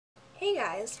Hey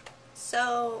guys,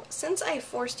 so since I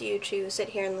forced you to sit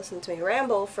here and listen to me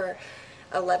ramble for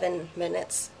 11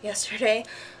 minutes yesterday,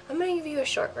 I'm going to give you a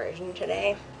short version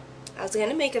today. I was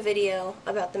going to make a video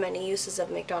about the many uses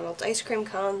of McDonald's ice cream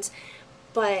cones,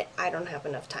 but I don't have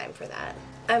enough time for that.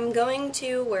 I'm going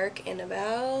to work in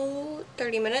about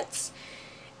 30 minutes,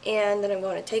 and then I'm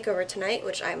going to take over tonight,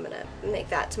 which I'm going to make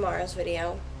that tomorrow's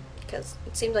video, because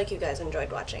it seemed like you guys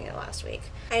enjoyed watching it last week.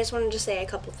 I just wanted to say a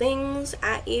couple things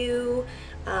at you.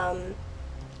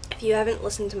 If you haven't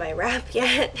listened to my rap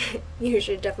yet, you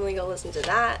should definitely go listen to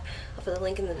that. I'll put the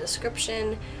link in the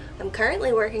description. I'm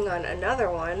currently working on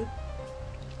another one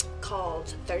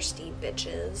called Thirsty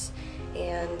Bitches,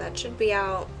 and that should be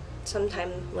out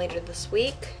sometime later this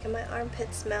week. And my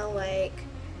armpits smell like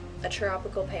a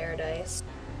tropical paradise.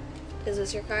 Is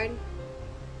this your card?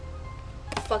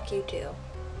 Fuck you too.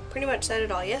 Pretty much said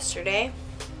it all yesterday.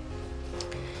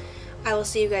 I will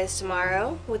see you guys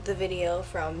tomorrow with the video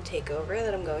from Takeover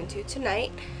that I'm going to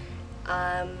tonight.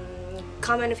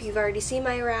 Comment if you've already seen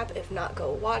my rap. If not,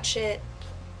 go watch it.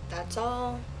 That's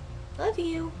all. Love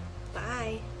you.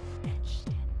 Bye.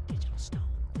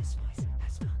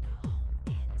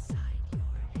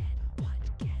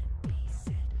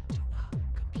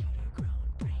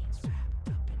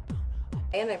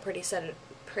 And I pretty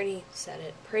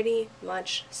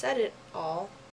much said it all.